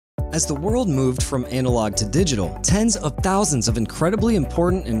as the world moved from analog to digital, tens of thousands of incredibly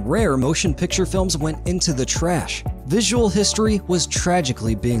important and rare motion picture films went into the trash. Visual history was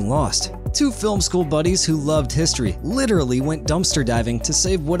tragically being lost. Two film school buddies who loved history literally went dumpster diving to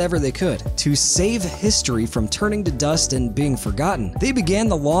save whatever they could. To save history from turning to dust and being forgotten, they began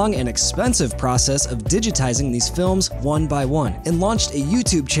the long and expensive process of digitizing these films one by one and launched a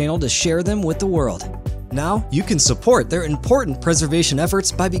YouTube channel to share them with the world. Now, you can support their important preservation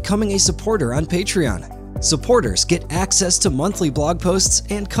efforts by becoming a supporter on Patreon. Supporters get access to monthly blog posts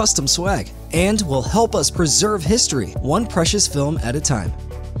and custom swag, and will help us preserve history one precious film at a time.